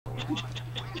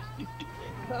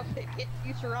up, it hit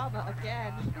Futurama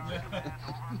again.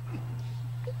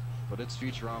 But it's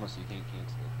Futurama, so you can't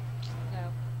cancel it.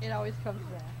 No, it always comes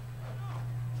back.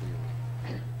 Clearly.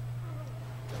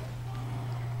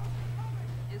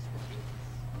 It's the truth.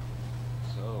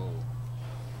 So.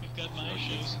 We've got my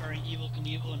show starring Evel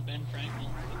Knievel and Ben Franklin.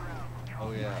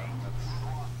 Oh yeah, that's.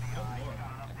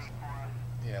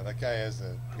 Yeah, that guy has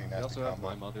a pretty We nasty also have combo.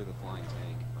 My Mother the Flying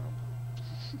Tank from.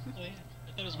 Oh yeah, I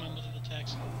thought it was My Mother the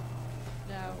Taxi.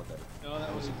 No. Whatever. No,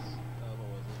 that was what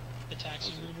was it? The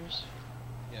Taxi Rooters.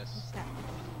 Yes. What's that?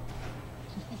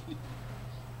 I'm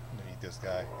gonna eat this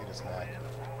guy. Eat his neck. Oh,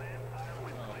 Yeah.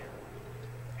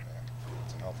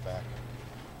 Some health back.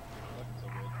 looking so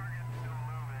good.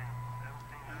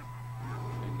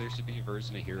 Maybe there should be a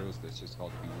version of Heroes that's just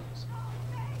called Heroes.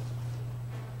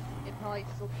 It'd probably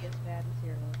still be as bad as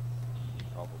Heroes.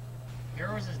 Probably.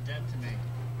 Heroes is dead to me.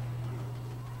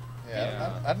 Yeah,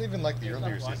 Yeah. I don't even like the Stop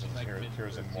earlier watching, seasons like, of Heroes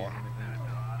mid-first anymore. season, I think.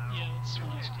 Yeah, that's when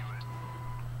I was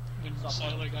when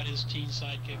Siler got his teen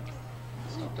sidekick,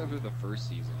 Stopped after the first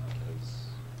season because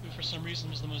who for some reason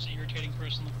was the most irritating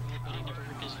person in the world, but he never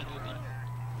ripped his head open.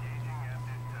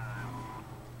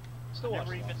 Still never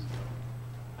watching even, Lost.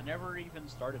 I never even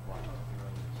started watching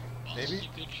Heroes. Lost Maybe- is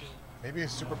a good show. Maybe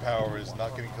his superpower is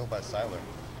not getting killed by Siler.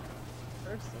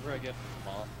 First, whenever I get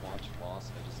watch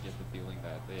Lost, I just get the feeling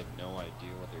that they have no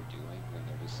idea what they're doing and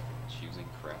they're just choosing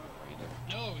crap random.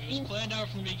 No, it was planned out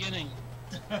from the beginning.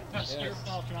 It's your Yes.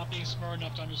 fault for not being smart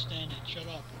enough to understand it. Shut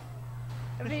up.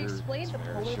 have they Sure, explained the it's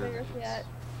fair, polar sure bears it is. yet?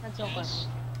 Until Yes,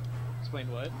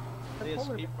 Explain what? The They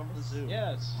polar escaped from the bears. zoo.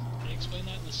 Yes. they explained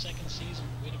that in the second season.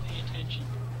 Way to pay attention.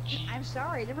 I'm Jeez.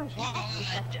 sorry, I never watched the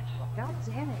second one. God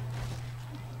damn it.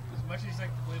 As much as you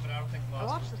like to believe it, I don't think I Lost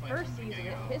watched was the planned first from the season,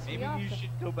 beginning it at all. pissed me Maybe off. you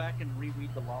should go back and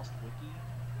reread the Lost Wiki.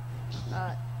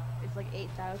 It's like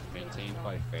 8,000 pages Maintained long.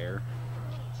 by Fair.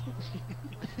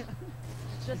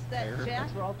 It's just that Fair. Jack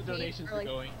That's where all the paid donations for, are like,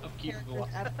 going. Upkeep of the characters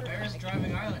Lost. after, Bears like,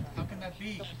 driving island. How can that be?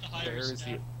 You have to hire Fair is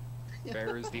staff.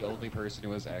 Fair is the only person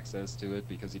who has access to it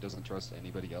because he doesn't trust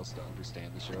anybody else to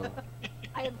understand the show.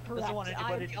 I am correct. Doesn't want I am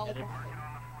anybody the to only edit.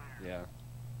 Yeah.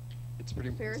 It's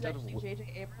pretty Fair is instead of actually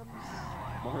J.J. Abrams.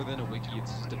 more than a wiki,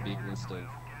 it's just a big list of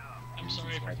I'm reasons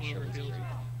sorry for why the show is Cloverfield.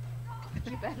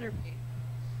 great. You better be.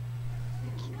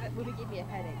 That movie gave me a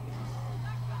headache.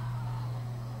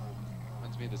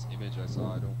 Reminds me of this image I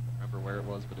saw, I don't remember where it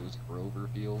was, but it was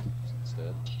Groverfield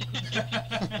instead.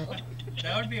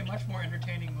 That would be a much more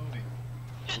entertaining movie.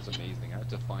 It was amazing. I have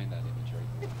to find that image right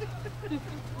now.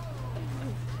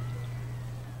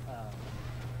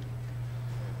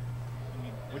 I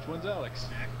mean, Which one's Alex?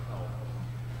 Oh.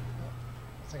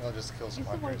 I think I'll just kill some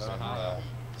He's the one hunters and Uh-huh.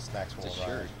 snacks will It's a arrive.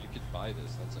 shirt. You could buy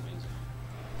this. That's amazing.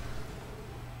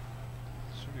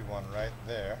 Should be one right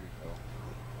there. Here we go.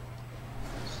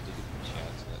 Stick it in the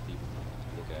chat so that people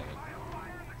can look at it.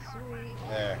 Sweet.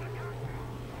 There.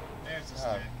 There's a Ah,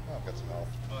 snack. oh, I've got some health.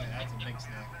 Boy, that's a big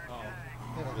snack. Oh.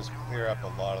 It'll just clear up a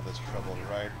lot of this trouble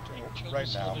right now.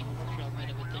 Workshop might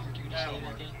have a thing or two to say That'll about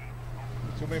work. that.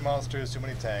 Too many monsters, too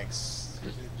many tanks.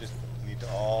 You just need to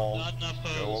all Not enough go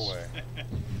hoes. away.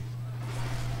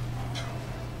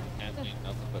 Can't be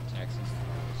nothing but taxis and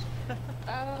cars.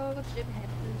 Oh, Jim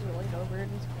Henson's rolling over in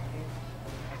his grave.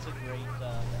 that's a great.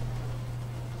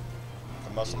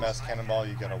 The muscle mass cannonball,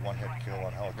 you got a one-hit kill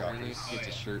on Apparently helicopters. it's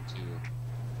a shirt too.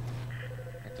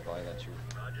 I have to buy that shirt.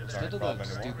 Not Instead a of the problem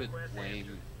anymore. stupid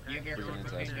lame You get freelance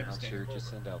quick astronaut dipstick. shirt, just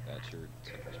send out that shirt.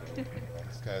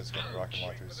 This guy's got rocket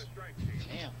launchers.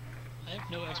 Damn. I have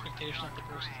no expectation that the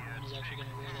person who won is actually going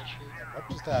to wear that shirt. What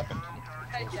just happened?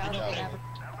 I doubt No. it happened.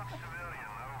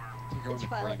 Go It's to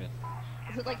fine. frame it.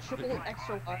 Is it like triple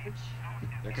extra large?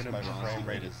 They're gonna My bronze frame it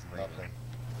rate and is frame it. nothing.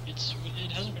 It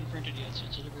hasn't been printed yet, so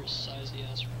it's whatever size the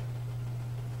ass for.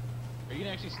 Are you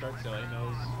gonna actually start selling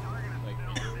those? Like,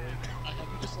 regularly? I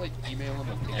have Just like email them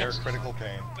a Air picture. critical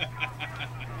pain.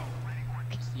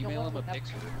 Just email them a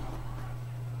picture.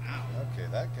 Okay,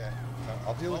 that guy. No,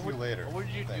 I'll deal with you later. What would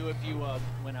you Thank do if you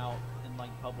went out in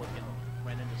like public and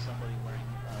ran into somebody wearing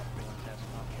freelance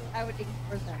astronaut shirt? I would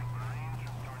ignore them.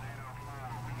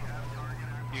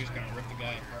 He was gonna rip the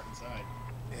guy apart inside.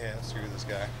 Yeah, screw this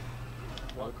guy.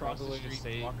 Walk across the probably street,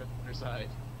 say- walk on the other side.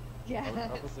 Yeah. I would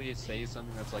probably say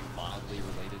something that's like mildly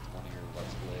related to one of your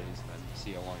Let's Plays, and then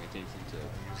see how long it takes them to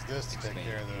Use this to take expand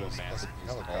care of to a those massive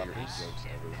use of all your helicopters. jokes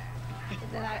ever,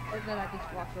 and then I just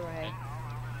walk away.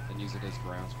 and use it as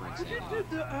grounds for You insanity. did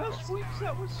the ass sweeps.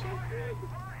 That was so good.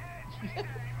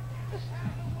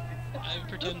 I would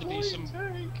pretend to be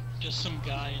just some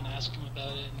guy and ask him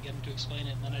about it and get him to explain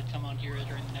it, and then I'd come on here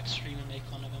during the next stream and make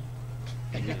fun of him.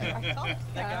 I saw this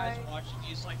That guy. guy's watching.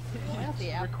 He's like, Not the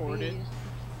Record it. Applebee's.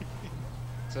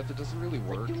 Except it doesn't really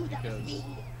work because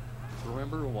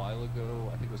remember a while ago,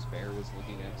 I think it was Bear was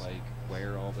looking at like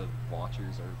where all the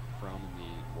watchers are from in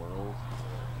the world,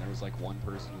 and there was like one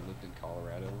person who lived in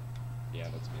Colorado. Yeah,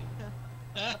 that's me.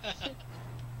 I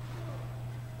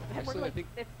had more Actually, like I think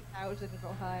 50,000 in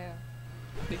Ohio.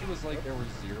 I think it was like there were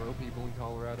 0 people in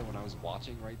Colorado when I was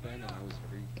watching right then, and I was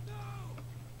very.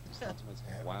 Just thought to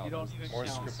myself, wow, You don't that was- even More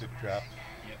count. scripted crap.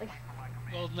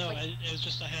 Well, no, it was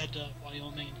just I had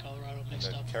Wyoming and Colorado And mixed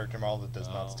the up. character model that does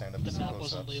Oh. not stand up The to map close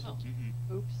wasn't ups. labeled.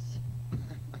 Oops.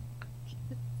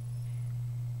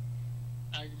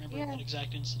 I remember Yeah. that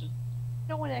exact incident.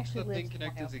 No one The actually lives thing in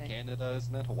connected to Wyoming. Canada,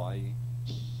 isn't that Hawaii?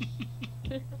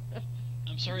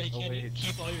 I'm sorry I Oh, can't wait.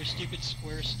 keep all your stupid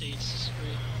square states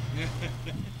straight.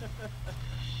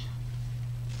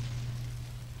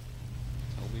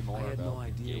 Tell me more I had about no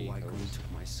idea gay why Gwen codes.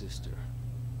 took my sister.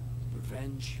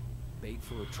 Revenge, bait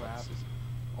for a trap.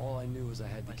 All I knew is I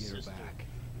had to My get sister. her back.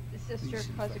 The sister, Please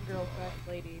cousin, infect them. girlfriend,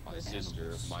 lady, My person.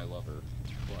 sister, my lover.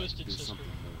 But Twisted there's sister. something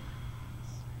more,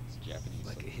 It's Japanese.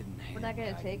 like a hidden hand. We're not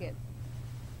gonna guiding take me. it.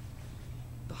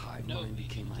 The hive No, mind you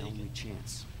became can my take only it.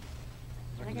 chance.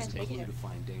 We're I not was gonna a take clue it. to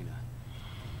find Dana.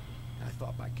 I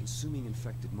thought by consuming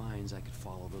infected minds I could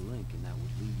follow the link and that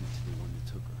would lead me to the one that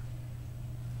took her.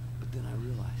 But then I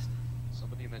realized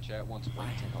Somebody in the chat once I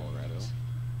went to had Colorado. plans.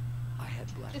 I had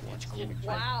Blackwatch Gold.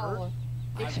 Wow.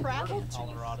 They I've heard traveled of to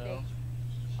Colorado.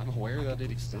 the I'm aware that it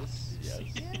Could've stopped exists.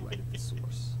 this Yes. right at the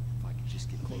source. If I could just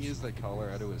get The close. thing is that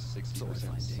Colorado is 60% find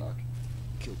Dana. suck.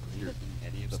 Kill If you're Green. in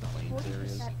any of the Stop. plains 40%.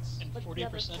 areas, it's, And What's the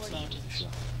other 40% 40? mountains.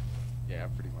 Shot. yeah,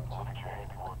 pretty much.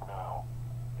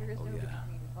 There is Oh, no yeah.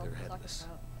 between. All They're the sucking headless.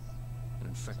 mountains. An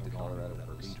infected Colorado army without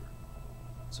a first. leader.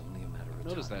 It's only a matter of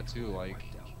Notice time that too, before they're like,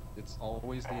 wiped out. it's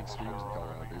always the extremes in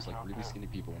Colorado. There's like really skinny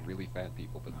people and really fat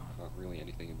people, but not really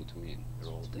anything in between. They're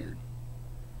all It's dead. weird.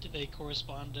 Do they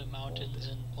correspond to mountains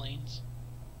dead. and plains?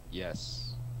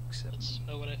 Yes. Except That's me.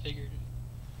 about what I figured.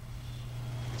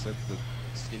 Except the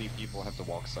skinny people have to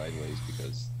walk sideways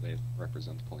because they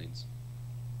represent the plains.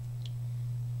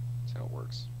 That's how it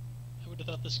works. I would have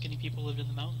thought the skinny people lived in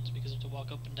the mountains because they have to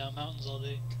walk up and down mountains all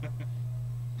day.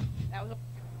 That was a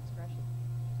expression.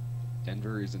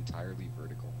 Denver is entirely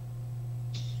vertical.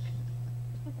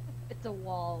 It's a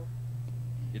wall.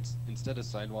 It's instead of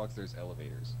sidewalks, there's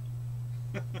elevators.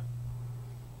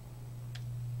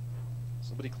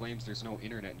 Somebody claims there's no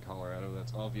internet in Colorado.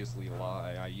 That's obviously a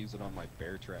lie. I use it on my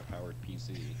Bear Trap powered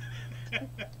PC.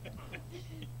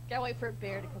 Gotta wait for a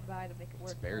bear to come by to make it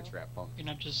work. It's Bear though. Trap punk. You're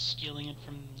not just stealing it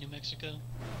from New Mexico.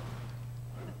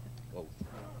 Both.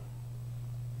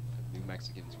 New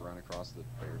Mexicans run across the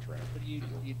Bear Trap. But do you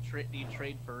field.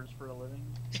 trade furs for a living?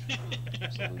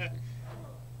 Absolutely.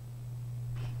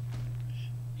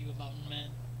 You a mountain man?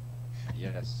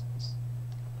 Yes.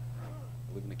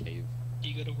 I live in a cave. Do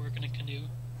you go to work in a canoe?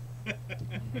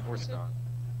 Of course not.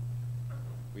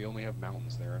 We only have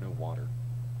mountains. There are no water.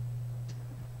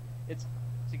 It's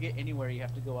to get anywhere you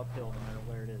have to go uphill no matter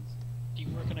where it is. Do you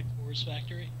work in a Coors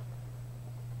factory?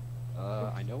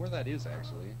 I know where that is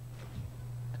actually.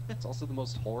 It's also the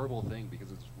most horrible thing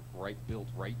because it's built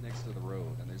right next to the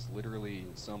road, and there's literally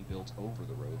some built over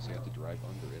the road, so you have to drive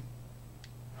under it.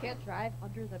 Can't drive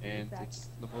under the And back. it's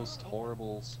the most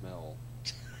horrible smell.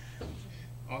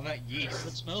 All that That's what it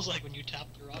yeast. smells like when you tap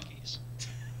the Rockies.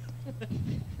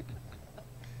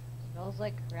 Smells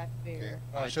like craft Okay. beer.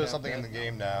 I'll I show tapped something in the that.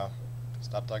 game now.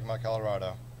 Stop talking about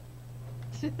Colorado.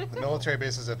 The military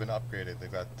bases have been upgraded.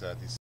 They've got these